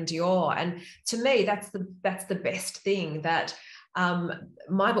Catherine Dior. And to me, that's the best thing, that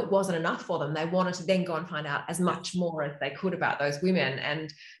my book wasn't enough for them. They wanted to then go and find out as much more as they could about those women.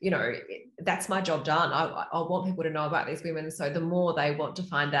 And, that's my job done. I want people to know about these women. So the more they want to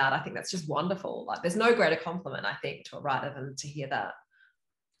find out, I think that's just wonderful. Like, there's no greater compliment, I think, to a writer than to hear that.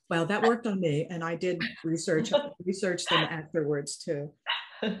 Well, that worked on me, and I did research them afterwards too.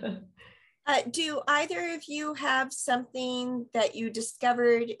 Do either of you have something that you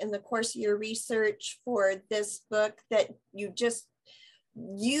discovered in the course of your research for this book that you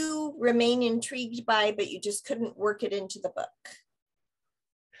remain intrigued by, but you just couldn't work it into the book?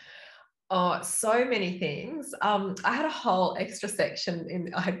 Oh, so many things. I had a whole extra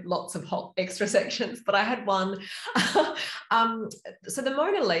section I had lots of whole extra sections, but I had one. So the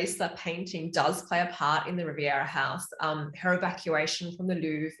Mona Lisa painting does play a part in the Riviera House. Her evacuation from the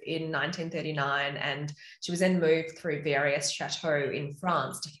Louvre in 1939, and she was then moved through various chateaux in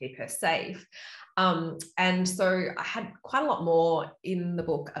France to keep her safe. And so I had quite a lot more in the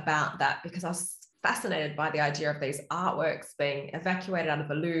book about that, because I was fascinated by the idea of these artworks being evacuated out of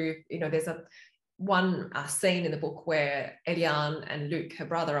the Louvre. There's one scene in the book where Eliane and Luc, her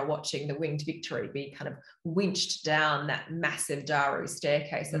brother, are watching the Winged Victory be kind of winched down that massive Daru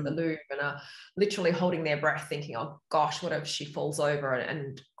staircase at the Louvre, and are literally holding their breath thinking, oh gosh, what if she falls over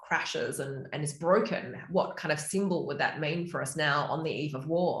and crashes and is broken? What kind of symbol would that mean for us now on the eve of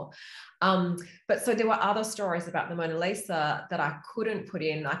war? But so there were other stories about the Mona Lisa that I couldn't put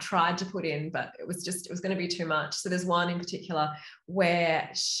in. I tried to put in, but it was going to be too much. So there's one in particular where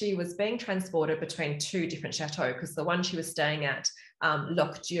she was being transported between two different chateaux, because the one she was staying at,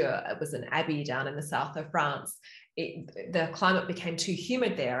 Dieu, it was an abbey down in the south of France. The climate became too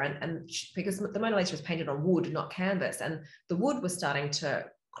humid there, and because the Mona Lisa was painted on wood, not canvas, and the wood was starting to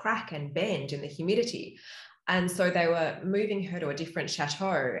crack and bend in the humidity. And so they were moving her to a different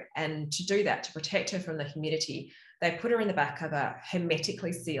chateau. And to do that, to protect her from the humidity, they put her in the back of a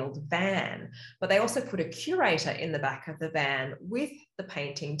hermetically sealed van. But they also put a curator in the back of the van with the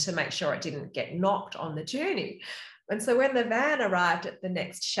painting to make sure it didn't get knocked on the journey. And so when the van arrived at the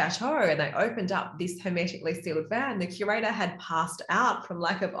next chateau and they opened up this hermetically sealed van, the curator had passed out from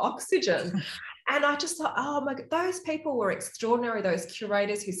lack of oxygen. And I just thought, oh my God, those people were extraordinary, those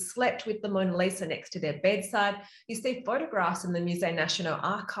curators who slept with the Mona Lisa next to their bedside. You see photographs in the Musée National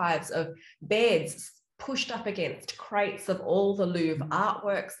Archives of beds pushed up against crates of all the Louvre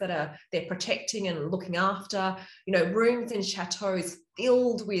artworks that they're protecting and looking after, rooms in chateaus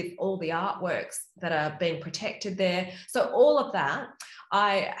filled with all the artworks that are being protected there. So all of that,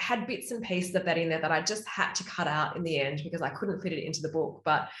 I had bits and pieces of that in there that I just had to cut out in the end because I couldn't fit it into the book,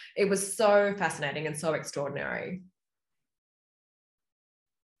 but it was so fascinating and so extraordinary.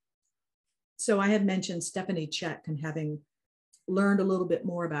 So I had mentioned Stephanie Czech and having learned a little bit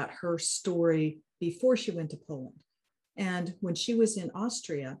more about her story before she went to Poland. And when she was in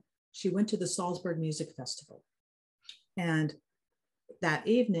Austria, she went to the Salzburg Music Festival. And that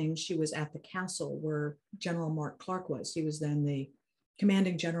evening, she was at the castle where General Mark Clark was. He was then the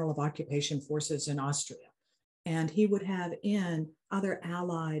commanding general of occupation forces in Austria. And he would have in other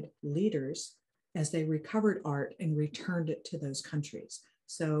Allied leaders as they recovered art and returned it to those countries.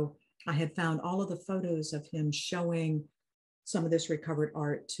 So I had found all of the photos of him showing some of this recovered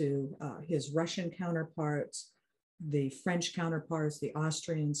art to his Russian counterparts, the French counterparts, the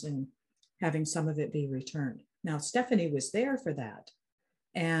Austrians, and having some of it be returned. Now, Stephanie was there for that.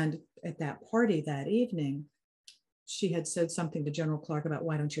 And at that party that evening, she had said something to General Clark about,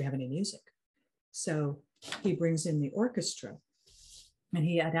 why don't you have any music? So he brings in the orchestra, and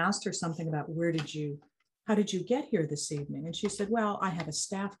he had asked her something about how did you get here this evening? And she said, well, I have a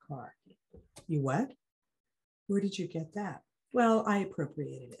staff car. You what? Where did you get that? Well, I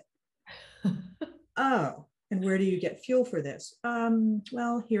appropriated it. Oh, and where do you get fuel for this?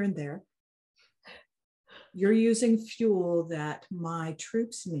 Well, here and there. You're using fuel that my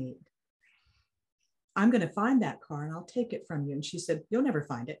troops need. I'm going to find that car and I'll take it from you. And she said, you'll never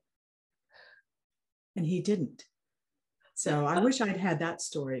find it. And he didn't. So I wish I'd had that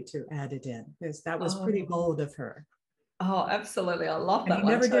story to add it in, because that was pretty bold of her. Oh, absolutely. I love that. And he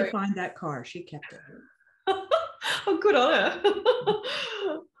never did find that car. She kept it. Oh, good on her.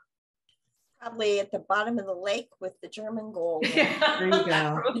 Probably at the bottom of the lake with the German gold. Yeah. There you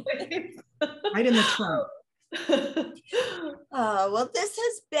go. Right in the trunk. Well, this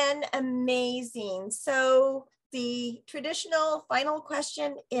has been amazing. So the traditional final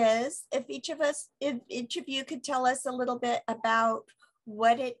question is, if each of you could tell us a little bit about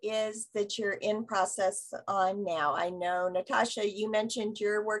what it is that you're in process on now. I know, Natasha, you mentioned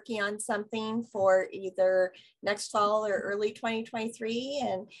you're working on something for either next fall or early 2023.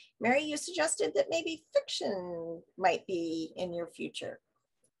 And Mary, you suggested that maybe fiction might be in your future.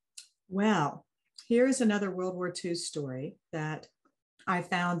 Well, here's another World War II story that I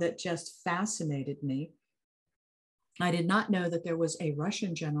found that just fascinated me. I did not know that there was a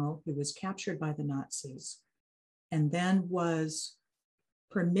Russian general who was captured by the Nazis and then was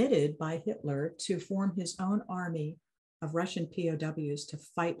permitted by Hitler to form his own army of Russian POWs to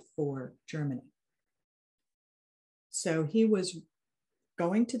fight for Germany. So he was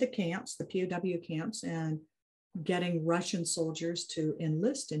going to the camps, the POW camps, and getting Russian soldiers to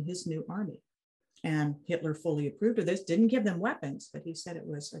enlist in his new army. And Hitler fully approved of this, didn't give them weapons, but he said it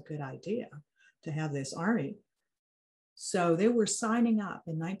was a good idea to have this army. So they were signing up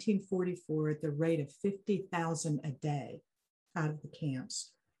in 1944 at the rate of 50,000 a day out of the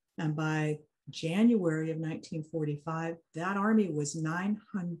camps. And by January of 1945, that army was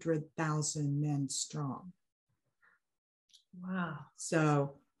 900,000 men strong. Wow.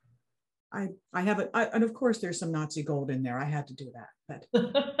 So I have it, and of course there's some Nazi gold in there. I had to do that, but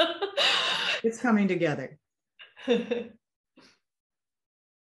it's coming together.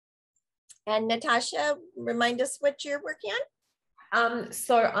 And Natasha, remind us what you're working on.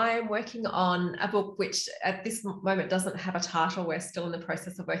 So I am working on a book which at this moment doesn't have a title. We're still in the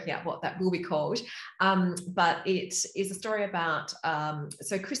process of working out what that will be called. But it is a story about,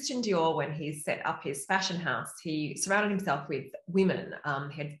 so Christian Dior, when he set up his fashion house, he surrounded himself with women.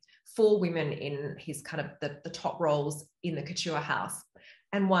 He had 4 women in his kind of the top roles in the couture house,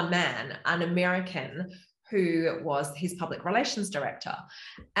 and 1 man, an American, who was his public relations director.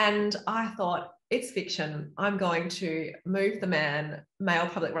 And I thought, it's fiction. I'm going to move the male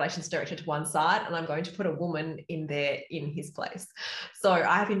public relations director to one side, and I'm going to put a woman in there in his place. So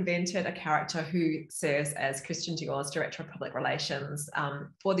I've invented a character who serves as Christian Dior's director of public relations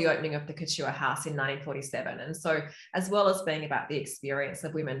for the opening of the couture house in 1947. And so, as well as being about the experience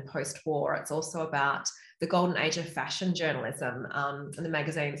of women post-war, it's also about the golden age of fashion journalism and the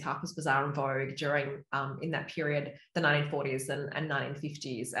magazines Harper's Bazaar and Vogue during, in that period, the 1940s and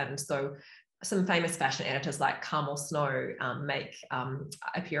 1950s. And so some famous fashion editors like Carmel Snow make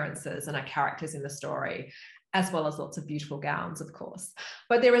appearances and are characters in the story, as well as lots of beautiful gowns, of course.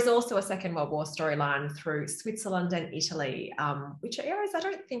 But there is also a Second World War storyline through Switzerland and Italy, which are areas I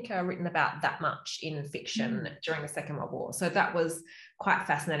don't think are written about that much in fiction during the Second World War. So that was quite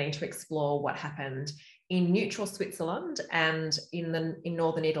fascinating to explore what happened in neutral Switzerland and in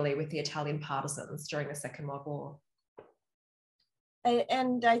northern Italy with the Italian partisans during the Second World War.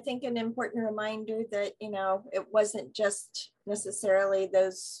 And I think an important reminder that, you know, it wasn't just necessarily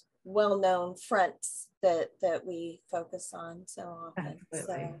those well-known fronts that we focus on so often.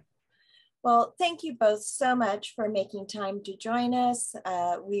 Absolutely. So, well, thank you both so much for making time to join us.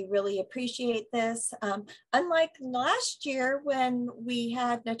 We really appreciate this. Unlike last year when we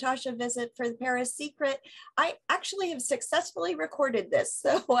had Natasha visit for the Paris Secret, I actually have successfully recorded this,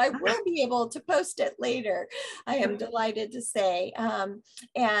 so I will be able to post it later, I am delighted to say.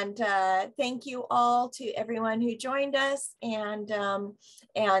 And thank you all to everyone who joined us, and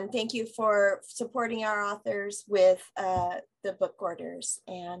thank you for supporting our authors with the book orders.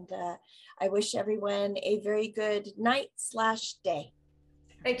 And I wish everyone a very good night/day.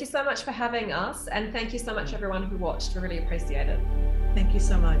 Thank you so much for having us. And thank you so much, everyone who watched. We really appreciate it. Thank you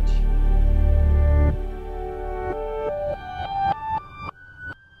so much.